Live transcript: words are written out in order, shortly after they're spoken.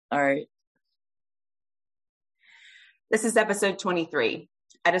All right. This is episode 23.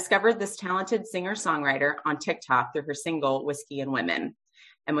 I discovered this talented singer-songwriter on TikTok through her single, Whiskey and Women.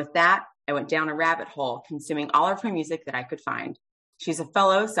 And with that, I went down a rabbit hole, consuming all of her music that I could find. She's a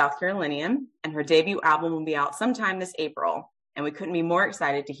fellow South Carolinian, and her debut album will be out sometime this April. And we couldn't be more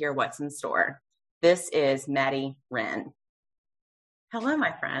excited to hear what's in store. This is Maddie, Rean. Hello,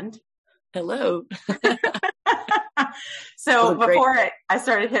 my friend. Hello. So before I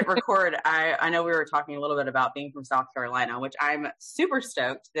started hit record, I know we were talking a little bit about being from South Carolina, which I'm super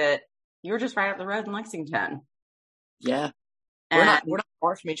stoked that you were just right up the road in Lexington. Yeah. We're not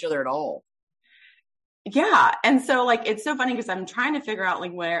far from each other at all. Yeah. And so it's so funny because I'm trying to figure out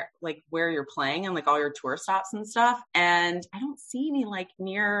where you're playing and all your tour stops and stuff. And I don't see any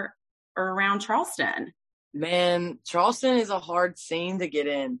near or around Charleston. Man, Charleston is a hard scene to get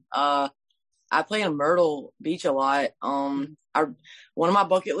in. I play in Myrtle Beach a lot. One of my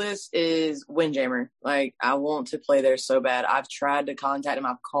bucket lists is Windjammer. I want to play there so bad. I've tried to contact them.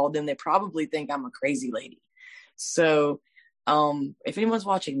 I've called them. They probably think I'm a crazy lady. So, if anyone's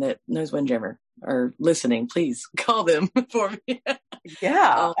watching that knows Windjammer or listening, please call them for me.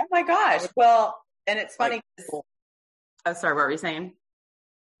 Yeah. Oh my gosh. Well, and it's funny. Oh, sorry. What were you saying?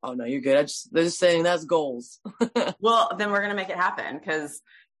 Oh no, you're good. They're just saying that's goals. Well, then we're going to make it happen because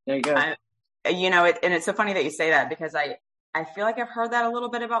there you go. And it's so funny that you say that because I feel like I've heard that a little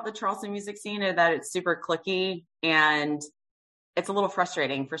bit about the Charleston music scene, and that it's super cliquey, and it's a little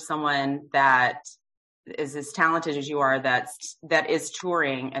frustrating for someone that is as talented as you are, that is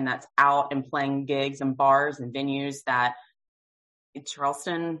touring and that's out and playing gigs and bars and venues, that in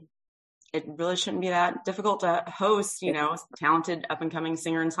Charleston, it really shouldn't be that difficult to host, talented up and coming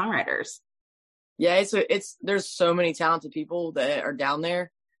singer and songwriters. Yeah. There's so many talented people that are down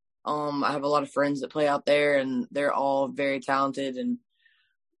there. I have a lot of friends that play out there, and they're all very talented. And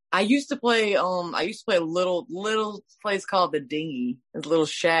I used to play a little place called the Dinghy. It's a little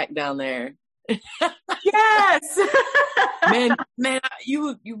shack down there. Yes. man,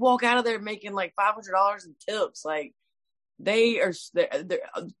 you walk out of there making $500 in tips. They're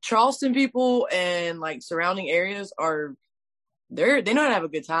Charleston people and surrounding areas they know how to have a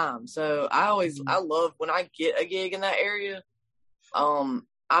good time. So I love when I get a gig in that area.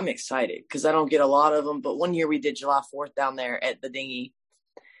 I'm excited because I don't get a lot of them. But one year we did July 4th down there at the Dinghy,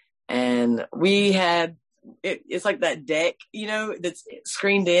 and we had it's like that deck, that's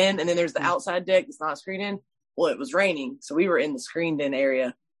screened in, and then there's the outside deck that's not screened in. Well, it was raining, so we were in the screened in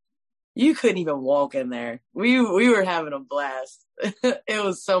area. You couldn't even walk in there. We were having a blast. It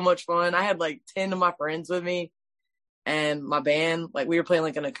was so much fun. I had 10 of my friends with me, and my band. We were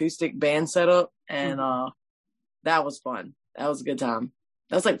playing an acoustic band setup, and that was fun. That was a good time.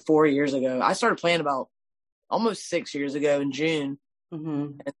 That was 4 years ago. I started playing about almost 6 years ago in June.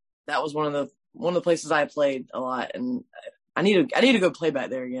 Mm-hmm. And that was one of the places I played a lot, and I need to go play back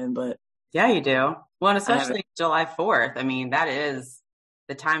there again. But yeah, you do. Well, and especially July 4th. I mean, that is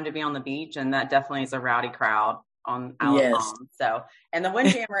the time to be on the beach, and that definitely is a rowdy crowd on Alabama. Yes. So, and the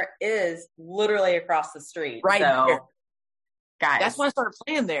Windjammer is literally across the street. Right here. Guys, that's why I started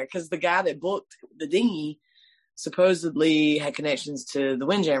playing there, because the guy that booked the Dinghy supposedly had connections to the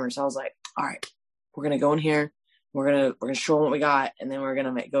Windjammer. So I was like, all right, we're going to go in here. We're going to show them what we got. And then we're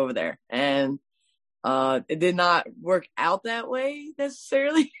going to go over there. And, it did not work out that way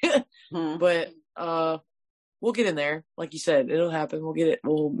necessarily, but, we'll get in there. Like you said, it'll happen. We'll get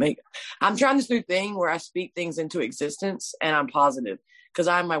it. I'm trying this new thing where I speak things into existence, and I'm positive, because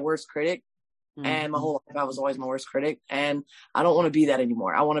I'm my worst critic. And my whole life, I was always my worst critic, and I don't want to be that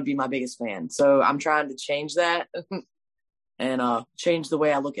anymore. I want to be my biggest fan. So I'm trying to change that and change the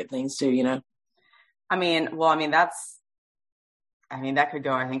way I look at things too, that could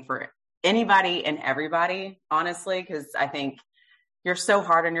go, I think, for anybody and everybody, honestly, because I think you're so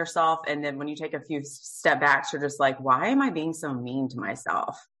hard on yourself. And then when you take a few step backs, you're just why am I being so mean to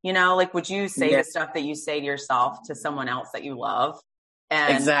myself? Would you say the stuff that you say to yourself to someone else that you love?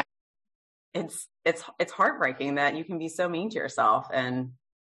 And exactly. It's heartbreaking that you can be so mean to yourself. And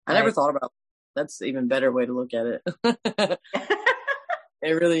I never thought about that's an even better way to look at it.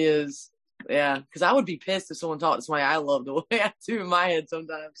 It really is. Yeah. Because I would be pissed if someone talked to somebody I love the way I do in my head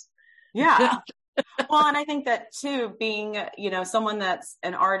sometimes. Yeah. Well, and I think that too, being, someone that's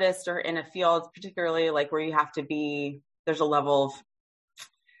an artist or in a field, particularly where you have to be, there's a level of,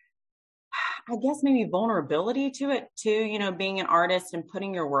 I guess, maybe vulnerability to it too, being an artist and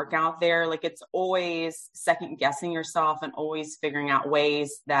putting your work out there. It's always second guessing yourself and always figuring out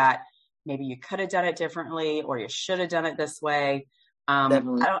ways that maybe you could have done it differently, or you should have done it this way. I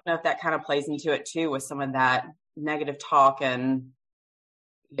don't know if that kind of plays into it too, with some of that negative talk and,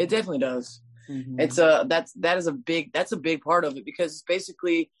 It definitely does. Mm-hmm. That's a big part of it, because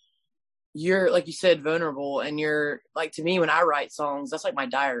basically you're, like you said, vulnerable, and you're like, to me, when I write songs, that's like my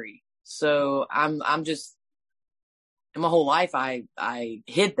diary. So I'm just, in my whole life, I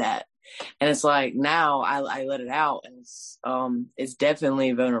hid that. And it's like, now I let it out, and it's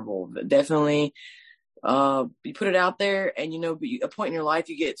definitely vulnerable, but definitely, you put it out there, and, a point in your life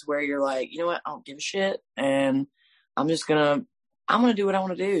you get to where you're like, you know what, I don't give a shit. And I'm gonna do what I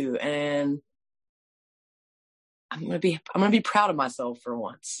want to do. And I'm gonna be proud of myself for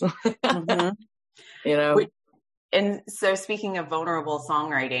once. Mm-hmm. And so, speaking of vulnerable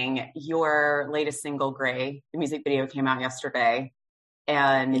songwriting, your latest single, Gray, the music video came out yesterday,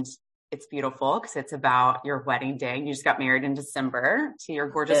 and it's beautiful because it's about your wedding day. You just got married in December to your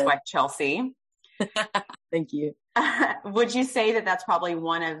gorgeous wife, Chelsea. Thank you. Would you say that that's probably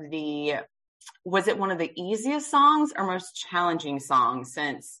was it one of the easiest songs or most challenging songs,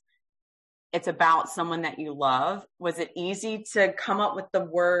 since it's about someone that you love? Was it easy to come up with the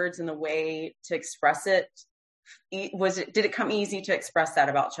words and the way to express it? Did it come easy to express that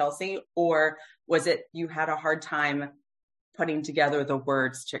about Chelsea, or was it you had a hard time putting together the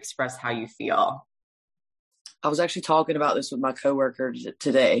words to express how you feel? I was actually talking about this with my coworker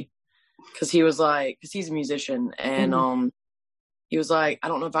today, because he's a musician, and he was like, I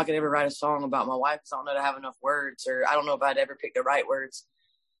don't know if I could ever write a song about my wife, because I don't know if I have enough words, or I don't know if I'd ever pick the right words.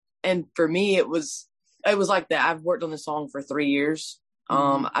 And for me, it was like that. I've worked on this song for 3 years.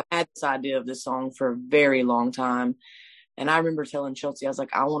 I've had this idea of this song for a very long time. And I remember telling Chelsea, I was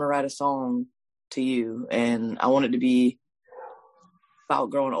like, I want to write a song to you, and I want it to be about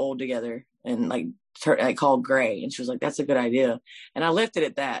growing old together, and like called Gray. And she was like, that's a good idea. And I left it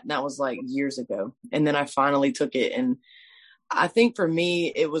at that. And that was like years ago. And then I finally took it. And I think for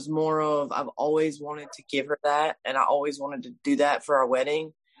me, it was more of, I've always wanted to give her that. And I always wanted to do that for our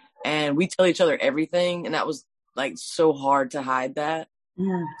wedding. And we tell each other everything. And that was like so hard to hide that.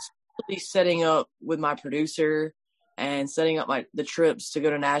 Setting up with my producer and setting up the trips to go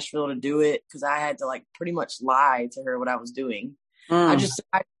to Nashville to do it, because I had to like pretty much lie to her what I was doing. I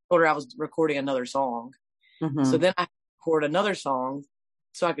told her I was recording another song. So then I record another song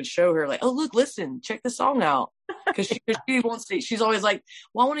so I could show her, like, oh, look, listen, check the song out. Because she wants to, she's always like,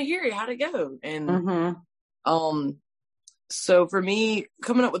 well, I want to hear it. How'd it go? And so for me,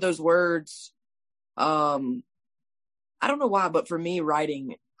 coming up with those words, I don't know why, but for me,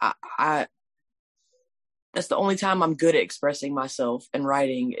 writing, I that's the only time I'm good at expressing myself and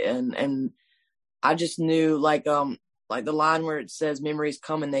writing. And I just knew, like the line where it says memories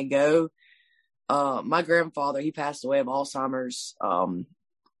come and they go. My grandfather, he passed away of Alzheimer's a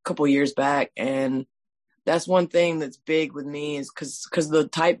couple years back. And that's one thing that's big with me, is because the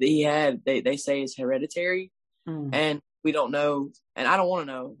type that he had, they say is hereditary. And we don't know. And I don't want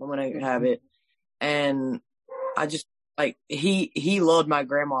to know if I'm going to have it. And I just, like, he loved my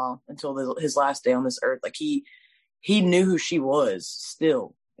grandma until his last day on this earth. Like he knew who she was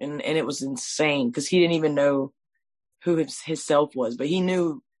still. And it was insane, because he didn't even know who his self was, but he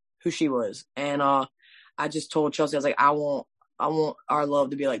knew who she was. And I just told Chelsea, I was like, I want our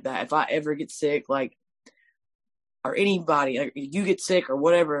love to be like that. If I ever get sick, like, or anybody, like, you get sick or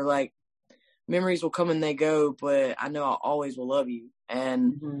whatever, like, memories will come and they go, but I know I always will love you.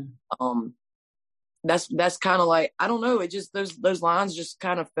 And that's kind of like, I don't know, it just, those lines just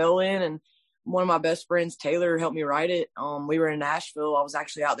kind of fell in. And one of my best friends, Taylor, helped me write it. We were in Nashville. I was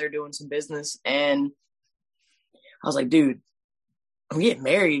actually out there doing some business, and I was like, dude, I'm getting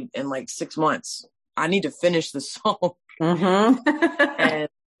married in like 6 months. I need to finish the song. And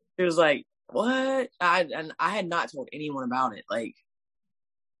it was like, what? I had not told anyone about it, like,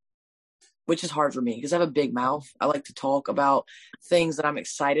 which is hard for me because I have a big mouth. I like to talk about things that I'm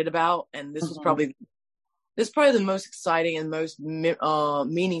excited about. And this was probably the most exciting and most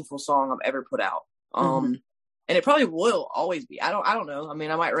meaningful song I've ever put out. And it probably will always be. I don't know. I mean,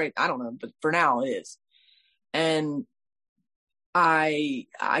 I might write, I don't know, but for now it is. And I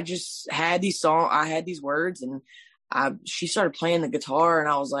just had I had these words, and she started playing the guitar, and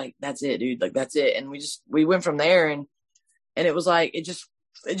I was like, that's it, dude. Like, that's it. And we went from there, and it was like, it just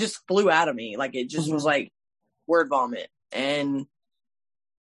flew out of me. Like, it just was like word vomit. And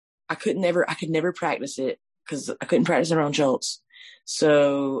I could never practice it because I couldn't practice around Schultz.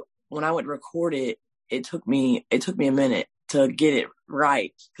 So when I went to record it, it took me a minute to get it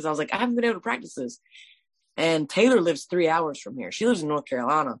right, because I was like, I haven't been able to practice this. And Taylor lives 3 hours from here. She lives in North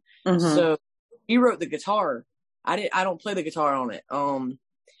Carolina. So he wrote the guitar. I don't play the guitar on it.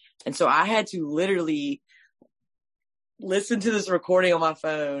 And so I had to literally listen to this recording on my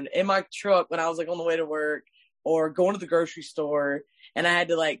phone in my truck when I was like on the way to work or going to the grocery store. and I had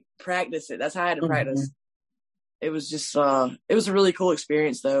to like practice it. That's how I had to Mm-hmm. practice. It was just, it was a really cool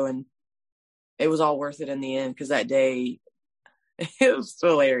experience though. And it was all worth it in the end. Cause that day it was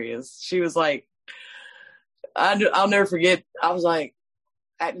hilarious. She was like, I'll never forget. I was like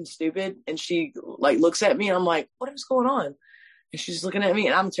acting stupid and she like looks at me and I'm like, what is going on? And she's looking at me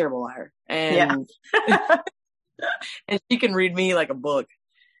and I'm a terrible liar. Yeah. And, and she can read me like a book.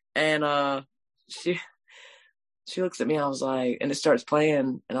 And, she looks at me and I was like, and it starts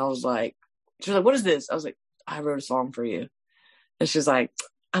playing and I was like, she was like, what is this? I was like, I wrote a song for you. And she's like,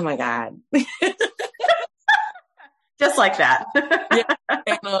 oh my God. Just like that. Yeah.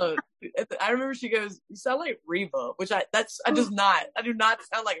 And I remember she goes, you sound like Reba, which I do not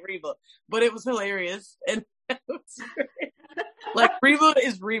sound like Reba, but it was hilarious. And it was like Reba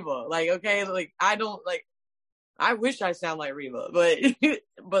is Reba. Like, okay, like I don't like, I wish I sound like Reba, but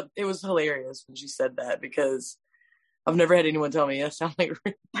it was hilarious when she said that because I've never had anyone tell me I sound like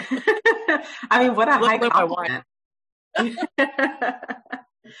Reba. I mean, what a high Let my wife. compliment.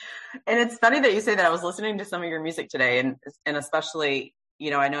 And it's funny that you say that. I was listening to some of your music today and especially, you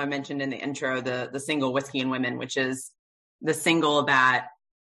know I mentioned in the intro, the single Whiskey and Women, which is the single that,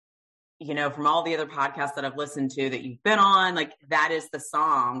 from all the other podcasts that I've listened to that you've been on, like that is the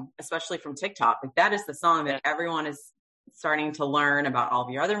song, especially from TikTok. Like that is the song that everyone is starting to learn about all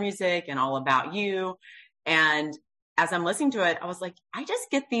of your other music and all about you. And as I'm listening to it, I was like, I just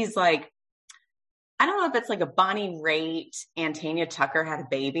get these like, I don't know if it's like a Bonnie Raitt and Tanya Tucker had a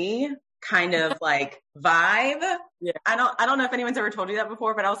baby kind of like vibe. Yeah. I don't know if anyone's ever told you that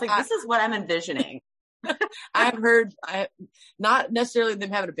before, but I was like, this is what I'm envisioning. I've heard, not necessarily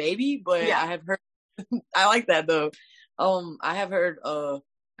them having a baby, but yeah. I have heard, I like that though. I've heard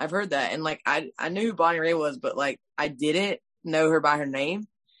that. And like, I knew who Bonnie Raitt was, but like, I didn't know her by her name.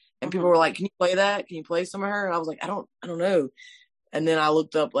 And people were like, can you play that? Can you play some of her? And I was like, I don't know. And then I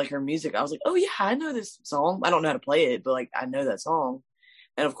looked up like her music. I was like, oh yeah, I know this song. I don't know how to play it, but like, I know that song.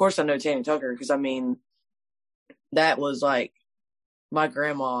 And of course I know Tanya Tucker. Cause I mean, that was like my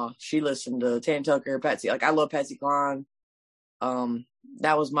grandma. She listened to Tanya Tucker, Patsy. Like I love Patsy Cline.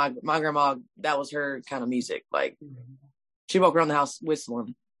 That was my grandma. That was her kind of music. Like she walked around the house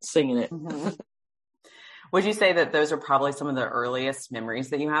whistling, singing it. Mm-hmm. Would you say that those are probably some of the earliest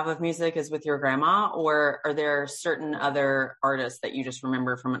memories that you have of music is with your grandma, or are there certain other artists that you just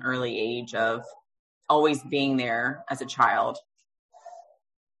remember from an early age of always being there as a child?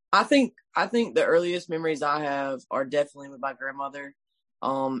 I think the earliest memories I have are definitely with my grandmother,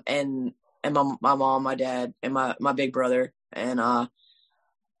 and my mom, my dad, and my big brother. And I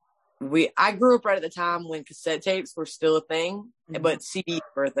grew up right at the time when cassette tapes were still a thing, but CDs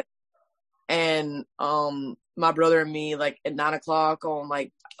were a thing. And my brother and me, like at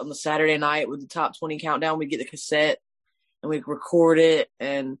 9:00 on the Saturday night with the top 20 countdown, we'd get the cassette and we'd record it.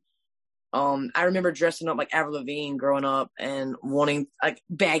 And I remember dressing up like Avril Lavigne growing up and wanting like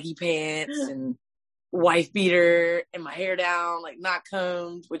baggy pants and wife beater and my hair down, like not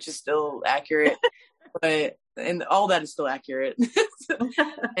combed, which is still accurate, and all that is still accurate.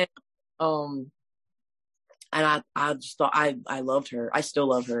 and I just thought I loved her. I still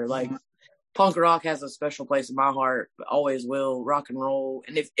love her. Like punk rock has a special place in my heart, always will. Rock and roll.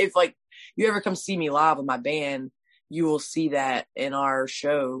 And if like you ever come see me live with my band, you will see that in our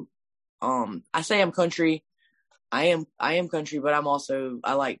show. I say I'm country. I am country, but I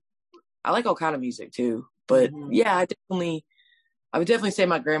like all kind of music too. But yeah, I would definitely say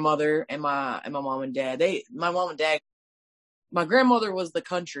my grandmother and my mom and dad. My grandmother was the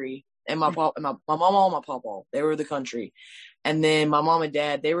country, and my mama and my papa, they were the country. And then my mom and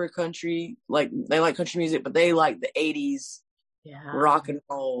dad, they were country, like they like country music, but they like the 80s rock and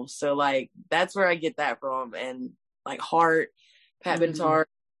roll. So like that's where I get that from. And like Heart, Pat Benatar,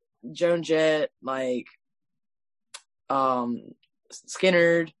 Joan Jett, like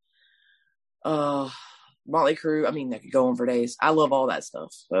Skynyrd, Motley Crue. I mean, that could go on for days. I love all that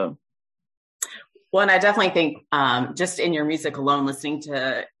stuff. So well, and I definitely think just in your music alone, listening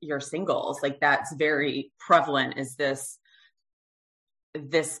to your singles, like that's very prevalent, is this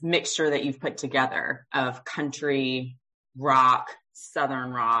mixture that you've put together of country, rock,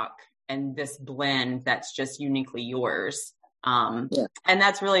 Southern rock, and this blend that's just uniquely yours. And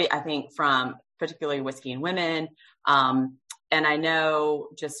that's really, I think, from particularly Whiskey and Women. And I know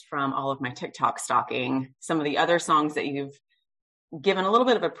just from all of my TikTok stalking, some of the other songs that you've given a little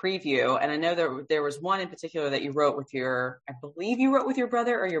bit of a preview. And I know there was one in particular that you wrote with I believe you wrote with your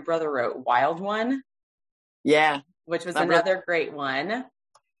brother, or your brother wrote Wild One. Yeah. Which was another great one.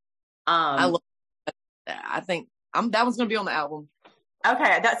 I love that. I think that one's going to be on the album.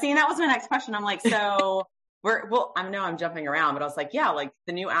 Okay. That was my next question. I'm like, so I know I'm jumping around, but I was like, yeah, like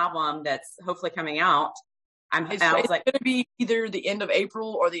the new album that's hopefully coming out. It's like, gonna be either the end of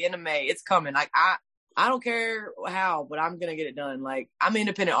April or the end of May. It's coming. Like I don't care how, but I'm gonna get it done. Like I'm an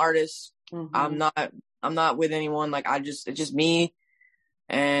independent artist. Mm-hmm. I'm not with anyone. Like it's just me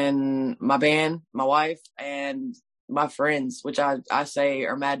and my band, my wife, and my friends, which I say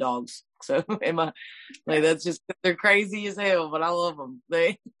are mad dogs. So that's just, they're crazy as hell, but I love them.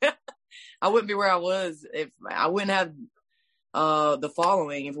 I wouldn't be where I was if I wouldn't have the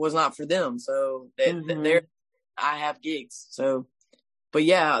following if it was not for them. So I have gigs. So, but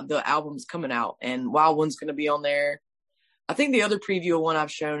yeah, the album's coming out and Wild One's going to be on there. I think the other preview one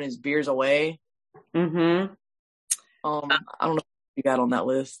I've shown is Beers Away. Mm-hmm. I don't know what you got on that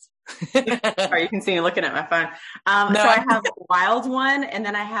list. Or you can see me looking at my phone. So I have Wild One, and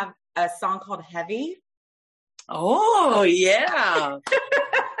then I have a song called Heavy. Oh yeah.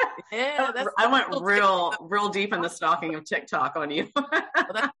 Yeah, I went real deep in the stalking of TikTok on you.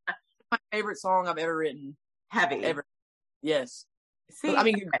 That's my favorite song I've ever written. Heavy. Ever. Yes. See, I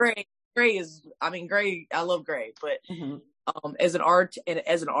mean, Gray. I love Gray, but as an artist,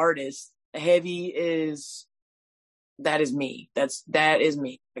 Heavy that is me. That is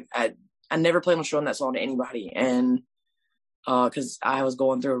me. I never plan on showing that song to anybody, and because I was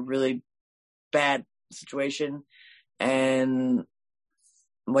going through a really bad situation, and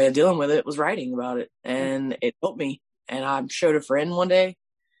the way of dealing with it was writing about it, and it helped me. And I showed a friend one day.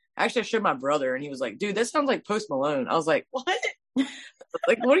 Actually, I showed my brother, and he was like, "Dude, that sounds like Post Malone." I was like, "What?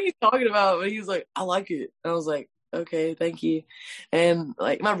 Like, what are you talking about?" But he was like, "I like it." And I was like, "Okay, thank you." And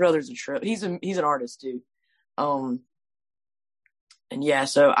like, my brother's a trip. He's an artist too. And yeah,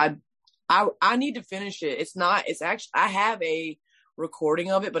 so I need to finish it. It's actually, I have a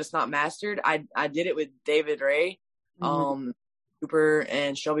recording of it, but it's not mastered. I did it with David Ray, Cooper,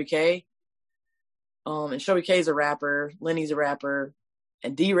 and Shelby K. And Shelby K is a rapper, Lenny's a rapper,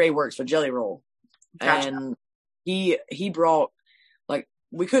 and D Ray works for Jelly Roll. Gotcha. And he brought, like,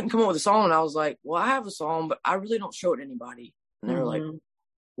 we couldn't come up with a song, and I was like, well, I have a song, but I really don't show it to anybody. And they were like,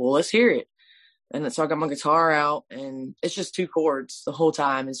 well, let's hear it. And so I got my guitar out, and it's just 2 chords the whole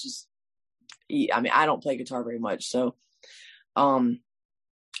time. It's just, I mean, I don't play guitar very much. So,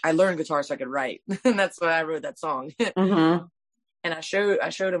 I learned guitar so I could write. And that's why I wrote that song. And I showed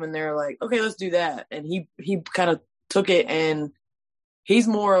him, and they're like, okay, let's do that. And he kind of took it, and he's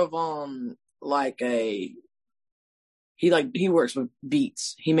more of, he works with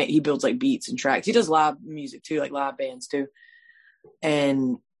beats. He builds like beats and tracks. He does live music too, like live bands too.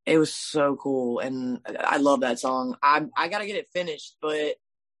 And it was so cool, and I love that song. I gotta get it finished, but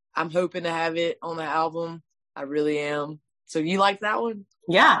I'm hoping to have it on the album. I really am. So you like that one?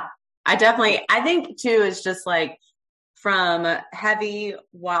 Yeah, I think too, it's just like from Heavy,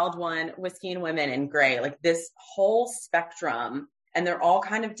 Wild One, Whiskey and Women, and Gray, like this whole spectrum, and they're all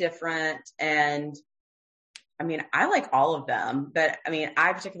kind of different. And I mean, I like all of them, but I mean,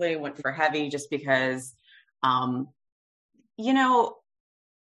 I particularly went for Heavy just because,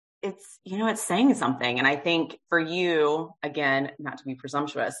 it's saying something. And I think for you, again, not to be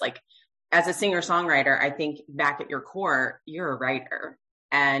presumptuous, like as a singer-songwriter, I think back at your core, you're a writer.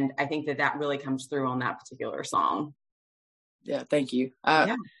 And I think that really comes through on that particular song. Yeah. Thank you.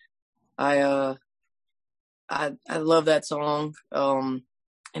 I love that song. And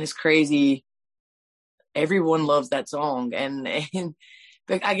it's crazy. Everyone loves that song. And I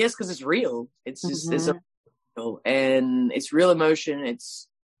guess cause it's real. It's just, and it's real emotion.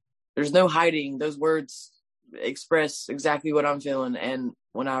 There's no hiding. Those words express exactly what I'm feeling. And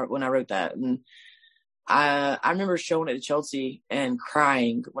when I wrote that, and I remember showing it to Chelsea and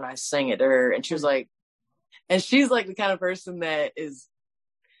crying when I sang it to her, and she was like, and she's like the kind of person that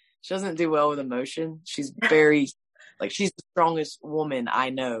she doesn't do well with emotion. She's very, like, she's the strongest woman I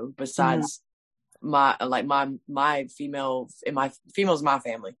know besides my females in my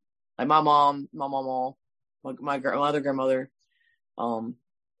family, like my mom, my other grandmother,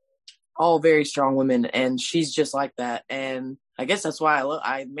 all very strong women, and she's just like that. And I guess that's why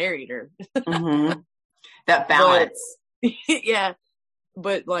I married her. That balance. Yeah.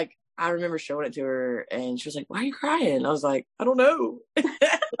 But like, I remember showing it to her, and she was like, why are you crying? I was like, I don't know.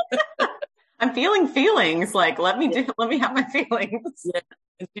 I'm feeling feelings. Like, let me have my feelings. Yeah.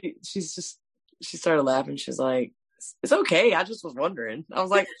 And she started laughing. She's like, it's okay. I just was wondering. I was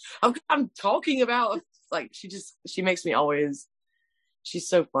like, I'm talking about, like, she makes me always, she's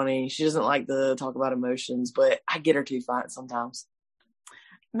so funny. She doesn't like to talk about emotions, but I get her to fight sometimes.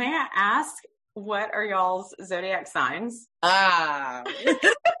 May I ask, what are y'all's zodiac signs? I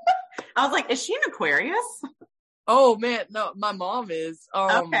was like, is she an Aquarius? Oh man, no, my mom is.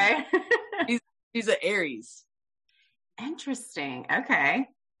 Okay. She's an Aries. Interesting. Okay.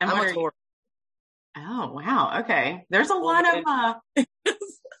 And I'm what a are you? Taurus. Oh, wow. Okay. There's a lot of,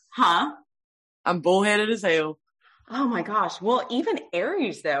 huh? I'm bullheaded as hell. Oh my gosh. Well, even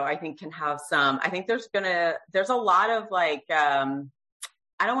Aries though, I think can have some, I think there's a lot of like, I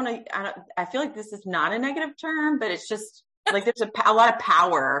feel like this is not a negative term, but it's just like there's a lot of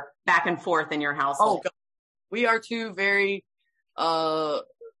power back and forth in your household. God. We are two very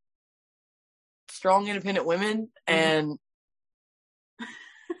strong, independent women. And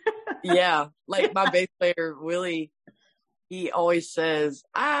yeah, like my bass player, Willie, he always says,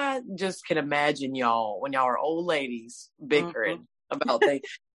 I just can imagine y'all when y'all are old ladies bickering about things.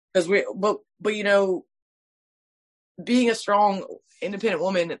 Because but you know, being a strong, independent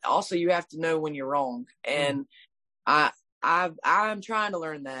woman, also you have to know when you're wrong. And I'm trying to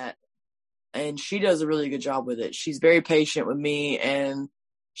learn that. And she does a really good job with it. She's very patient with me, and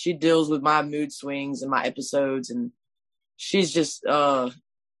she deals with my mood swings and my episodes. And she's just,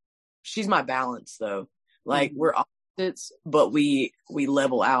 she's my balance though. Like we're opposites, but we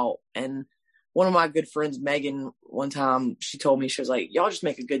level out. And one of my good friends, Megan, one time she told me, she was like, y'all just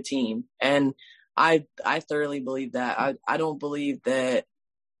make a good team. And I thoroughly believe that. I don't believe that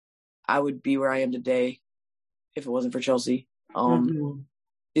I would be where I am today if it wasn't for Chelsea.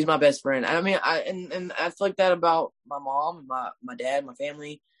 She's my best friend. I mean, I feel like that about my mom and my dad, my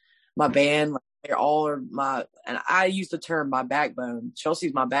family, my band. Like, they're all are my, and I use the term my backbone.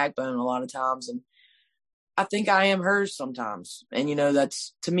 Chelsea's my backbone a lot of times. And I think I am hers sometimes. And, you know,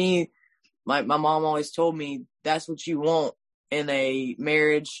 that's, to me, my mom always told me that's what you want in a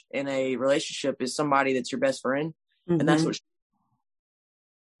marriage, in a relationship, is somebody that's your best friend. And that's what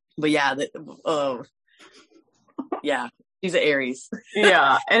but yeah, yeah, she's an Aries.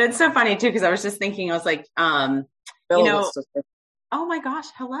 Yeah. And it's so funny too, because I was just thinking, I was like, you know, oh my gosh,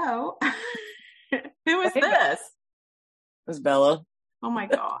 hello. Who is this? It's Bella. Oh my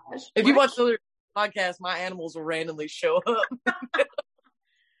gosh. If you watch other podcasts, my animals will randomly show up.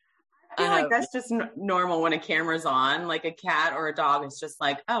 I feel like that's just normal when a camera's on. Like a cat or a dog is just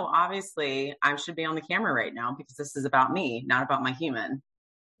like, oh, obviously I should be on the camera right now because this is about me, not about my human.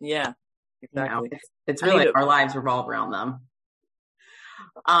 Yeah, exactly. You know, it's really our lives revolve around them.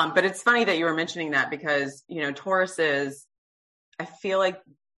 But it's funny that you were mentioning that because, you know, Tauruses, I feel like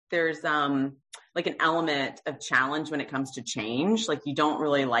there's like an element of challenge when it comes to change. Like you don't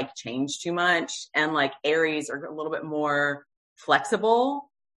really like change too much. And like Aries are a little bit more flexible.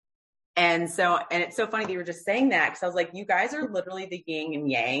 And it's so funny that you were just saying that, because I was like, you guys are literally the yin and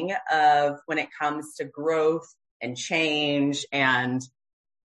yang of when it comes to growth and change. And,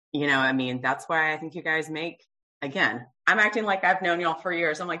 you know, I mean, that's why I think you guys make, again, I'm acting like I've known y'all for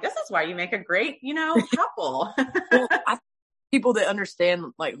years. I'm like, this is why you make a great, you know, couple. Well, people that understand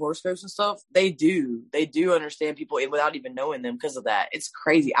like horoscopes and stuff, they do understand people without even knowing them because of that. It's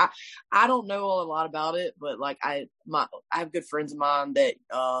crazy. I don't know a lot about it, but like I have good friends of mine that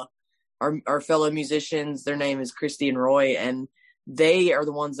are fellow musicians. Their name is Christy and Roy, and they are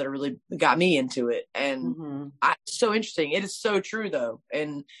the ones that really got me into it. And it's so interesting. It is so true though.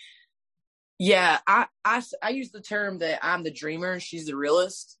 And yeah, I use the term that I'm the dreamer and she's the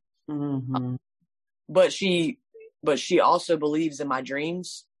realist. But she also believes in my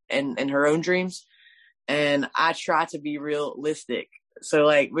dreams and her own dreams. And I try to be realistic. So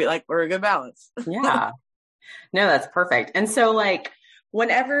we're a good balance. Yeah. No, that's perfect. And so like,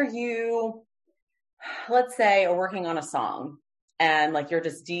 whenever you, let's say, are working on a song and like you're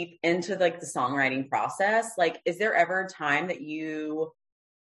just deep into like the songwriting process, like, is there ever a time that you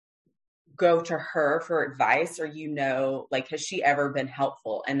go to her for advice, or, you know, like, has she ever been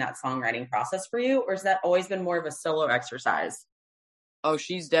helpful in that songwriting process for you? Or has that always been more of a solo exercise? Oh,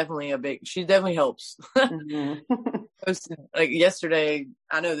 she definitely helps. Like yesterday,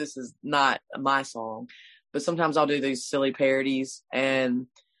 I know this is not my song, but sometimes I'll do these silly parodies, and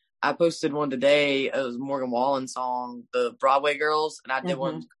I posted one today. It was Morgan Wallen's song, The Broadway Girls, and I did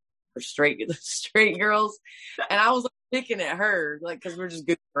one for straight girls, and I was like, picking at her, like, because we're just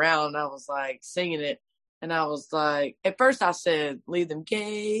goofing around, and I was like singing it, and I was like, at first I said, leave them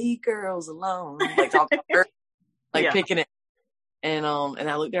gay girls alone, like talking to her, like picking it, and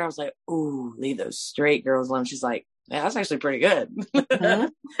I looked there, I was like, ooh, leave those straight girls alone. She's like, yeah, that's actually pretty good. Like,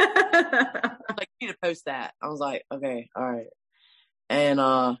 you need to post that. I was like, okay, all right.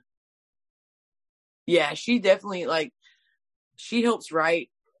 And yeah, she definitely, like, she helps write.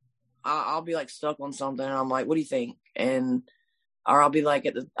 I'll be like stuck on something, and I'm like, what do you think? Or I'll be like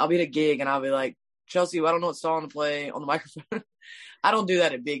I'll be at a gig, and I'll be like, Chelsea, I don't know what song to play on the microphone. I don't do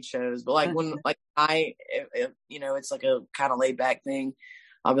that at big shows, but like when, like, you know, it's like a kind of laid back thing.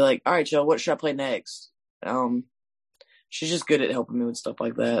 I'll be like, all right, Jill, what should I play next? She's just good at helping me with stuff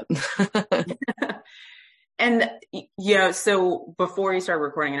like that. And, so before you started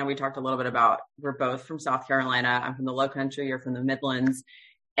recording, I know we talked a little bit about, we're both from South Carolina. I'm from the Low Country, you're from the Midlands.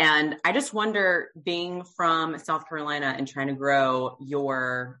 And I just wonder, being from South Carolina and trying to grow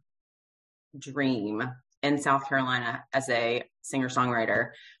your dream in South Carolina as a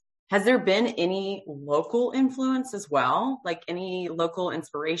singer-songwriter, has there been any local influence as well? Like any local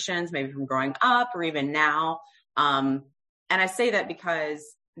inspirations, maybe from growing up or even now? And I say that because,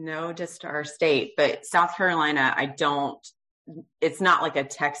 no diss to our state, but South Carolina, it's not like a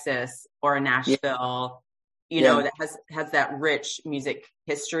Texas or a Nashville, that has that rich music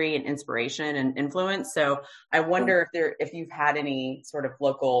history and inspiration and influence. So I wonder if you've had any sort of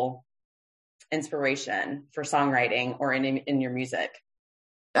local inspiration for songwriting or in your music.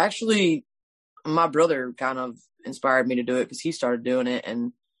 Actually, my brother kind of inspired me to do it because he started doing it,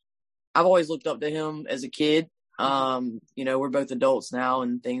 and I've always looked up to him as a kid. We're both adults now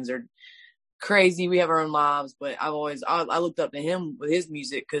and things are crazy. We have our own lives, but I looked up to him with his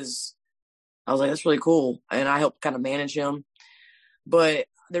music because I was like, that's really cool. And I helped kind of manage him. But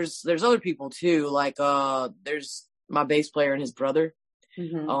there's other people too. Like, there's my bass player and his brother.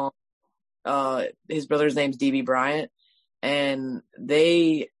 Mm-hmm. His brother's name's DB Bryant, and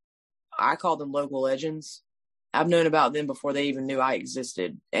I call them local legends. I've known about them before they even knew I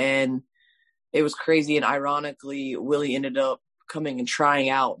existed. And it was crazy. And ironically, Willie ended up coming and trying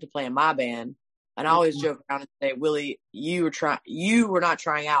out to play in my band. And I always joke around and say, Willie, you were not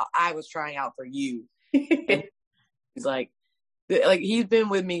trying out. I was trying out for you. And he's like, he's been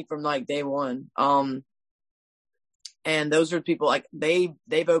with me from like day one. And those are people like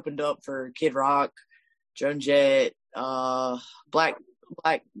they've opened up for Kid Rock, Joan Jett,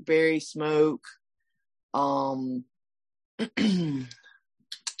 Blackberry Smoke, all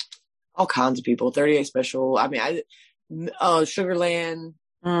kinds of people, 38 Special. I mean, Sugarland,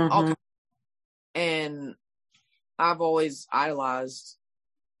 all kinds. And I've always idolized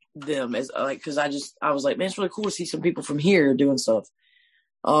them as like, because I was like, man, it's really cool to see some people from here doing stuff.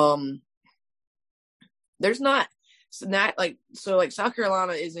 There's not South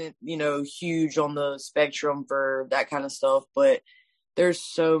Carolina isn't, huge on the spectrum for that kind of stuff, but there's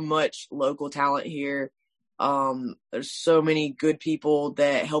so much local talent here. There's so many good people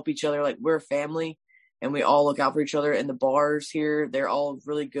that help each other. Like, we're a family and we all look out for each other. And the bars here, they're all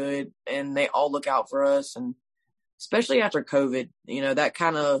really good and they all look out for us. And especially after COVID, that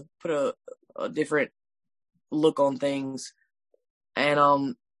kind of put a different look on things. And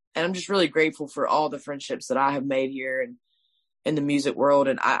I'm just really grateful for all the friendships that I have made here and in the music world.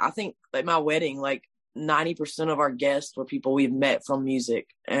 And I think at my wedding, like 90% of our guests were people we've met from music.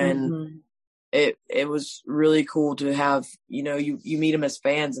 And it was really cool to have, you meet them as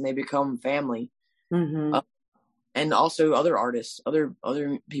fans and they become family. And also other artists, other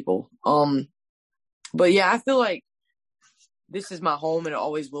people. But yeah, I feel like this is my home and it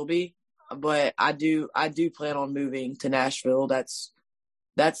always will be. But I do plan on moving to Nashville. That's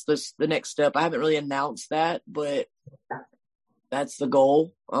the next step. I haven't really announced that, but that's the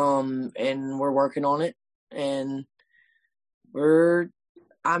goal. And we're working on it, and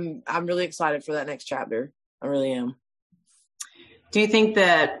I'm really excited for that next chapter. I really am. Do you think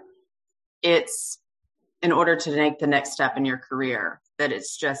that it's, in order to make the next step in your career, that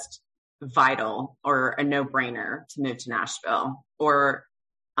it's just vital or a no-brainer to move to Nashville? Or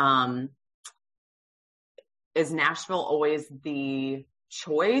is Nashville always the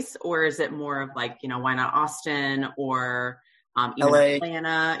choice, or is it more of like, why not Austin or even LA.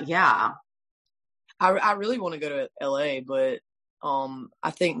 Atlanta? Yeah. I really want to go to LA, but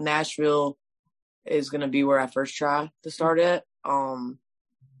I think Nashville is going to be where I first try to start at.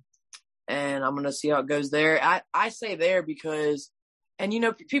 And I'm going to see how it goes there. I say there because, and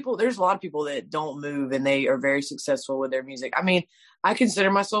there's a lot of people that don't move and they are very successful with their music. I mean, I consider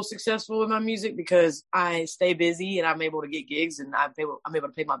myself successful with my music because I stay busy and I'm able to get gigs and I'm able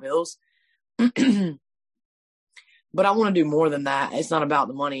to pay my bills. But I want to do more than that. It's not about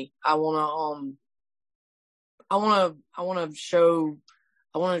the money. I want to show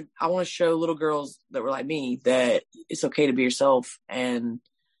little girls that were like me that it's okay to be yourself and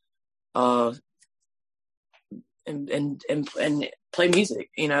play music,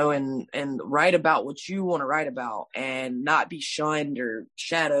 and write about what you want to write about and not be shunned or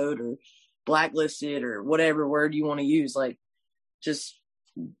shadowed or blacklisted or whatever word you want to use. Like, just,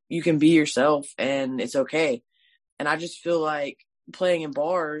 you can be yourself and it's okay. And I just feel like playing in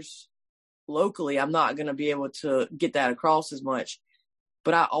bars locally, I'm not going to be able to get that across as much,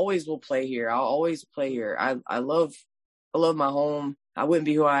 but I always will play here. I'll always play here. I love my home. I wouldn't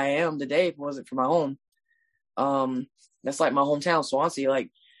be who I am today if it wasn't for my home. That's like my hometown, Swansea.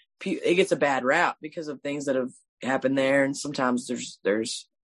 Like, it gets a bad rap because of things that have happened there, and sometimes there's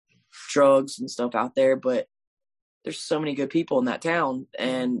drugs and stuff out there, but there's so many good people in that town,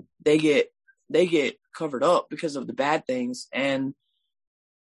 and they get covered up because of the bad things. And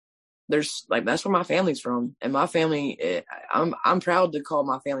there's like, that's where my family's from, and my family, I'm proud to call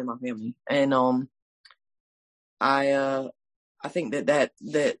my family. And I think that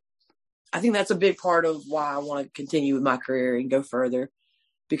I think that's a big part of why I want to continue with my career and go further,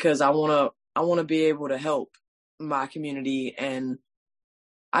 because I want to be able to help my community. And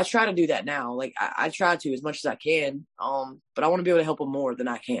I try to do that now. Like, I try to as much as I can. But I want to be able to help them more than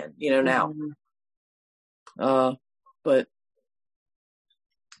I can, now. But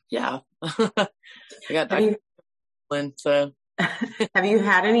yeah, so. Have you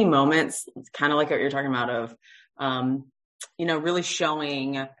had any moments, kind of like what you're talking about, of, really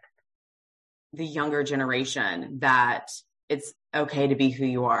showing the younger generation that it's okay to be who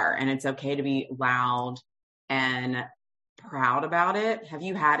you are, and it's okay to be loud and proud about it? Have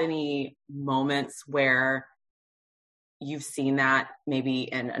you had any moments where you've seen that maybe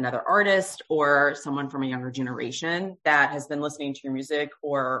in another artist or someone from a younger generation that has been listening to your music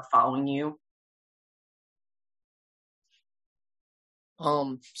or following you?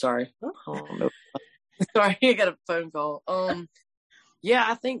 Sorry. Sorry, I got a phone call. Yeah,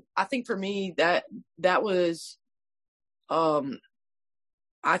 I think for me that was, I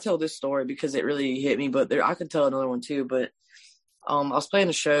tell this story because it really hit me, but I could tell another one too. But I was playing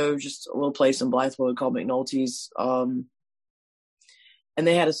a show, just a little place in Blythewood called McNulty's, and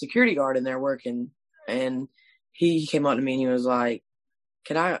they had a security guard in there working, and he came up to me and he was like,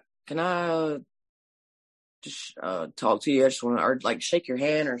 "Can I just talk to you? I just want to, or like shake your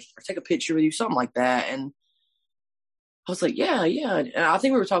hand or take a picture with you," something like that. And I was like, yeah. And I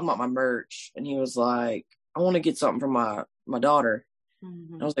think we were talking about my merch, and he was like, "I want to get something from my daughter."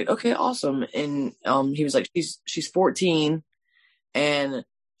 Mm-hmm. I was like, "Okay, awesome." And he was like, she's 14, and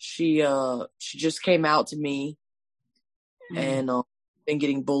she just came out to me, and been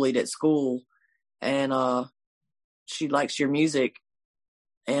getting bullied at school, and she likes your music,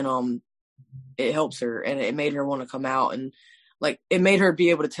 and it helps her, and it made her want to come out, and like, it made her be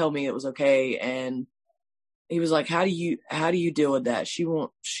able to tell me it was okay. And he was like, how do you deal with that?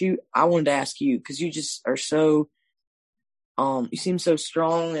 I wanted to ask you, because you just are so, you seem so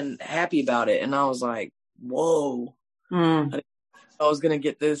strong and happy about it. And I was like, whoa, I was going to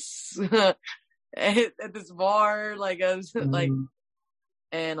get this at this bar. Like, I was like,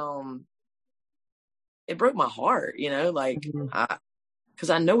 and, it broke my heart, like, cause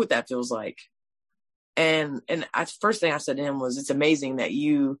I know what that feels like. And first thing I said to him was, it's amazing that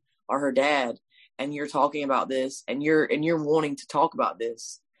you are her dad and you're talking about this, and you're wanting to talk about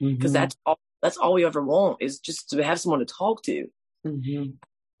this, because that's all we ever want, is just to have someone to talk to. So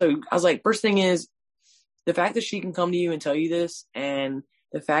I was like, first thing is the fact that she can come to you and tell you this, and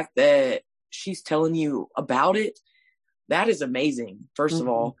the fact that she's telling you about it, that is amazing. First of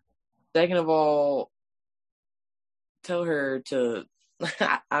all. Second of all, tell her to,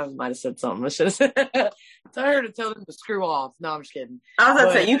 I might have said something I should have said. Tell her to tell them to screw off. No, I'm just kidding. I was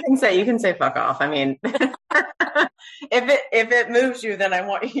going to say, you can say fuck off. I mean, if it moves you, then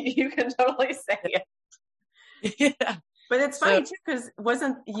you can totally say it. Yeah. But it's funny too, because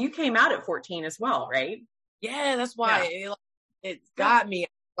you came out at 14 as well, right? Yeah, that's why it got me.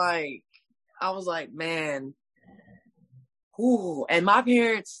 Like, I was like, man. Ooh. And my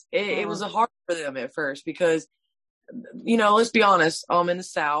parents, it was hard for them at first, because, let's be honest, in the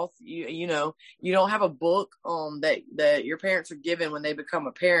South, you don't have a book that your parents are given when they become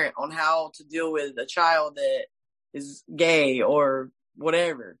a parent on how to deal with a child that is gay or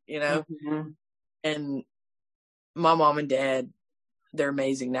whatever, And my mom and dad, they're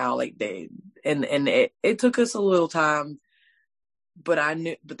amazing now. Like, it took us a little time, but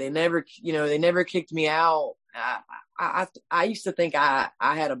they never kicked me out. I used to think I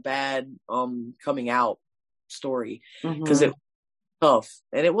had a bad coming out story, because it was tough,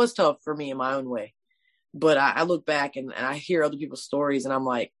 and it was tough for me in my own way. But I look back and I hear other people's stories, and I'm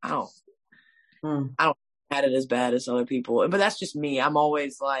like, I don't had it as bad as other people. But that's just me. I'm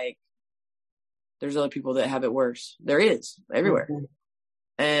always like, there's other people that have it worse. There is, everywhere.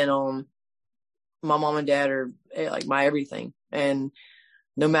 And my mom and dad are like my everything, and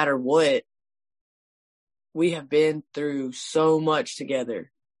no matter what, we have been through so much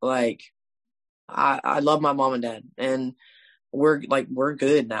together. Like, I love my mom and dad, and we're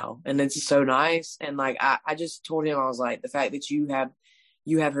good now, and it's so nice. And like, I just told him, I was like, the fact that you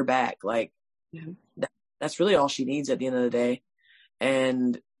have her back, like, that's really all she needs at the end of the day.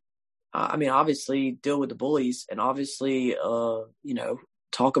 and I mean, obviously deal with the bullies, and obviously,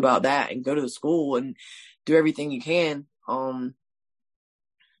 talk about that and go to the school and do everything you can.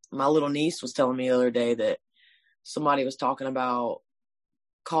 My little niece was telling me the other day that somebody was talking about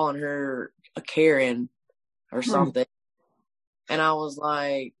calling her a Karen or something. And I was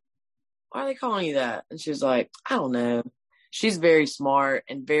like, why are they calling you that? And she was like, I don't know. She's very smart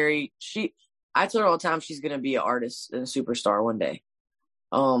and I tell her all the time she's going to be an artist and a superstar one day.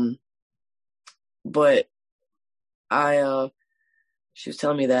 But she was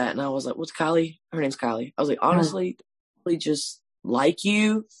telling me that, and I was like, what's Kylie? Her name's Kylie. I was like, honestly, they just like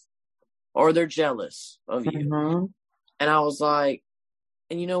you or they're jealous of you. Mm-hmm. And I was like,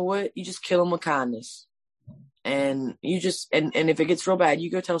 and you know what? You just kill them with kindness. And you just, and if it gets real bad, you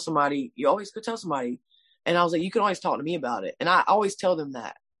go tell somebody. You always go tell somebody. And I was like, you can always talk to me about it. And I always tell them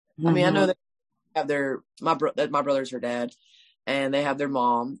that. Mm-hmm. I mean, I know they have my brother's her dad, and they have their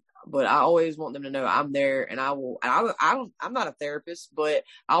mom. But I always want them to know I'm there, and I'm not a therapist, but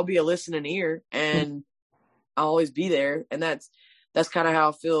I'll be a listening ear, and I'll always be there. And that's kind of how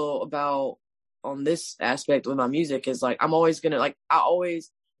I feel about on this aspect with my music is like, I'm always going to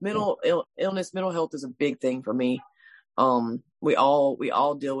mental health is a big thing for me. We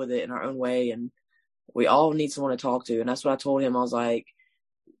all deal with it in our own way, and we all need someone to talk to. And that's what I told him.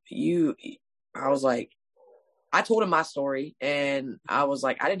 I told him my story, and I was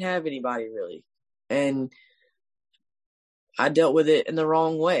like, I didn't have anybody really. And I dealt with it in the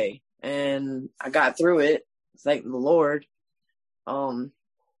wrong way, and I got through it. Thank the Lord. And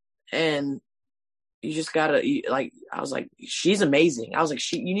you just gotta, I was like, she's amazing. I was like,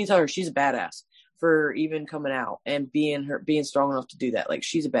 you need to tell her she's a badass for even coming out and being strong enough to do that. Like,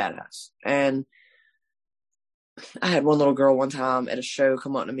 she's a badass. And I had one little girl one time at a show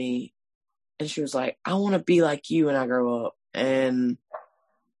come up to me, and she was like, I want to be like you when I grow up. And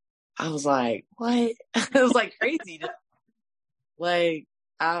I was like, what? It was like crazy.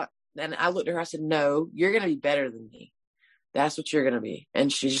 I looked at her, I said, no, you're going to be better than me. That's what you're going to be.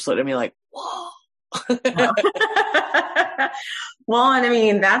 And she just looked at me like, whoa. Well, and I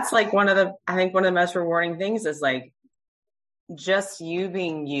mean, that's like one of the most rewarding things is like just you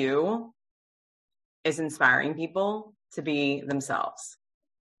being you is inspiring people to be themselves.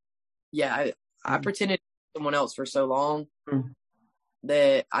 Yeah, I pretended to be someone else for so long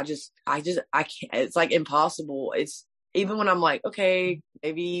that I can't. It's like impossible. It's even when I'm like, okay,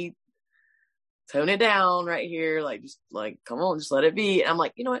 maybe tone it down right here. Like, just like, come on, just let it be. And I'm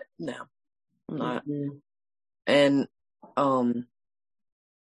like, you know what? No, I'm not. Mm-hmm. And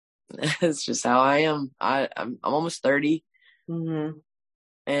it's just how I am. I'm almost 30,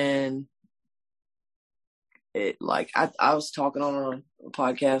 and it like I was talking on a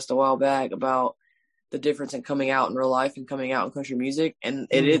podcast a while back about the difference in coming out in real life and coming out in country music, and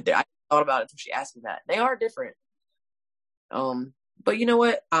it is. I thought about it until she asked me that. They are different. But you know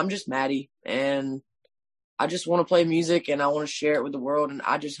what? I'm just Maddie, and I just want to play music, and I want to share it with the world, and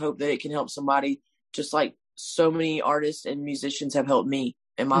I just hope that it can help somebody, just like so many artists and musicians have helped me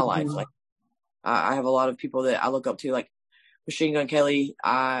in my life. Like, I have a lot of people that I look up to, like Machine Gun Kelly.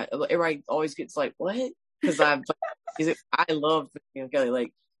 Everybody always gets like, what? Because I love Machine Gun Kelly.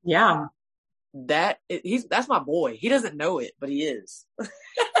 Like, yeah, that's my boy. He doesn't know it, but he is.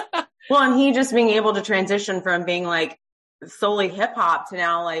 Well, and he just being able to transition from being like solely hip hop to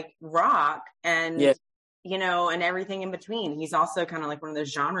now like rock and you know, and everything in between. He's also kind of like one of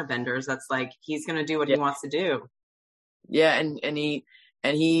those genre benders that's like he's going to do what he wants to do. Yeah, and he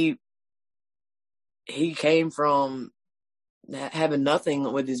came from having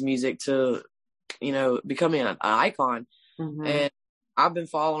nothing with his music to, you know, becoming an icon. And I've been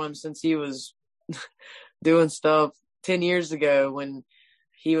following him since he was doing stuff 10 years ago when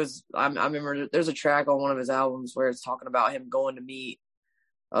he was, I remember there's a track on one of his albums where it's talking about him going to meet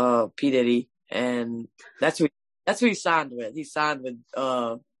P. Diddy, and that's who he signed with. He signed with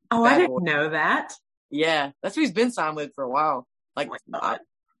I didn't know that. Yeah, that's who he's been signed with for a while. Like,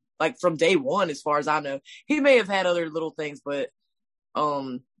 like from day one, as far as I know. He may have had other little things, but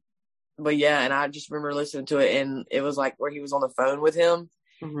yeah, and I just remember listening to it, and it was like where he was on the phone with him,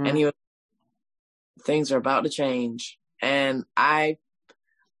 and he was, things are about to change, and I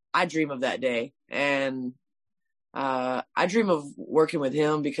dream of that day, and I dream of working with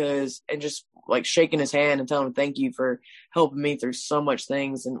him and just like shaking his hand and telling him thank you for helping me through so much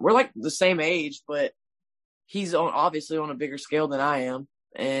things. And we're like the same age, but he's obviously on a bigger scale than I am,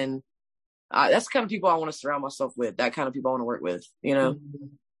 and that's the kind of people I want to surround myself with. That kind of people I want to work with, you know.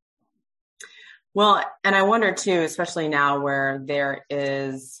 Well, and I wonder too, especially now where there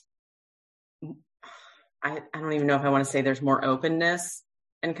is I don't even know if I want to say there's more openness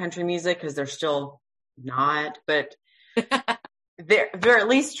in country music, because they're still not, but they're at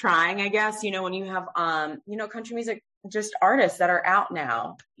least trying, I guess. When you have country music, just artists that are out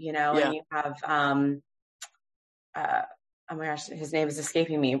now, and you have oh my gosh, his name is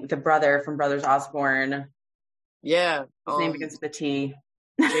escaping me, the brother from Brothers Osborne. Yeah. His name begins with a T.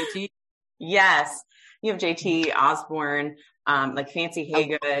 JT. Yes. You have JT Osborne, like Fancy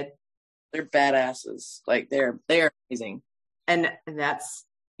Haygood. They're badasses. Like they're amazing. And that's,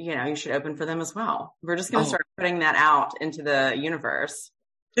 you should open for them as well. We're just going to start putting that out into the universe.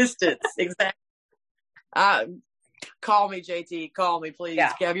 Distance. Exactly. Call me, JT. Call me, please.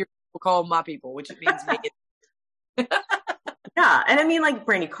 Yeah. Have your people call my people, which means me. Yeah. And I mean, like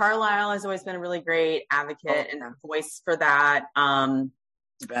Brandy Carlisle has always been a really great advocate and voice for that.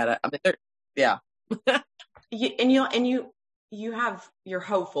 Yeah. You're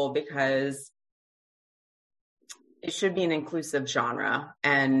hopeful because it should be an inclusive genre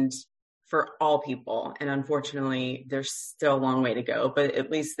and for all people. And unfortunately, there's still a long way to go, but at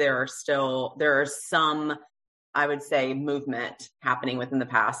least there are some, I would say, movement happening within the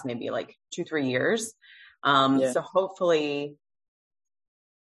past, maybe like 2-3 years. So hopefully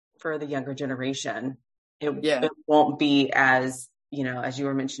for the younger generation, it won't be as, as you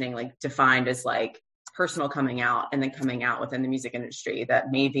were mentioning, like defined as like personal coming out and then coming out within the music industry,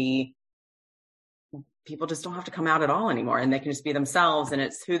 that maybe people just don't have to come out at all anymore and they can just be themselves and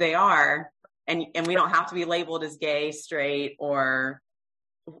it's who they are. And we don't have to be labeled as gay, straight, or,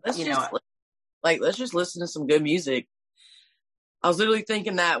 let's just listen to some good music. I was literally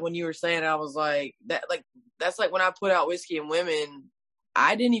thinking that when you were saying, I was like, that's like when I put out Whiskey and Women,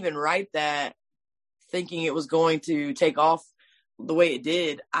 I didn't even write that thinking it was going to take off the way it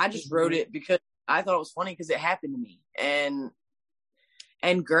did. I just wrote it because I thought it was funny because it happened to me.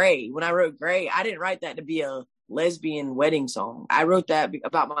 And Gray, when I wrote Gray, I didn't write that to be a lesbian wedding song. I wrote that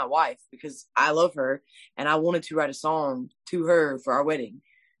about my wife because I love her and I wanted to write a song to her for our wedding.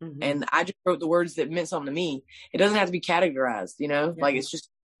 Mm-hmm. And I just wrote the words that meant something to me. It doesn't have to be categorized, like it's just,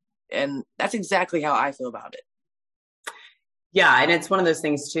 and that's exactly how I feel about it. Yeah. And it's one of those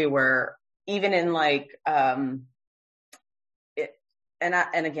things too, where even in like, I try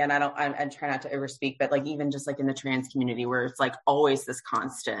not to overspeak, but like, even just like in the trans community where it's like always this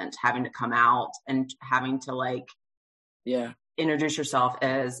constant having to come out and having to like, introduce yourself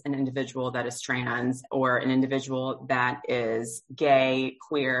as an individual that is trans or an individual that is gay,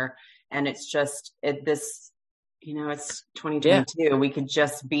 queer. And it's just it's 2022. We could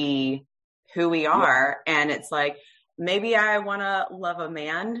just be who we are. And it's like, maybe I want to love a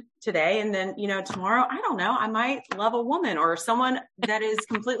man today. And then, tomorrow, I don't know, I might love a woman or someone that is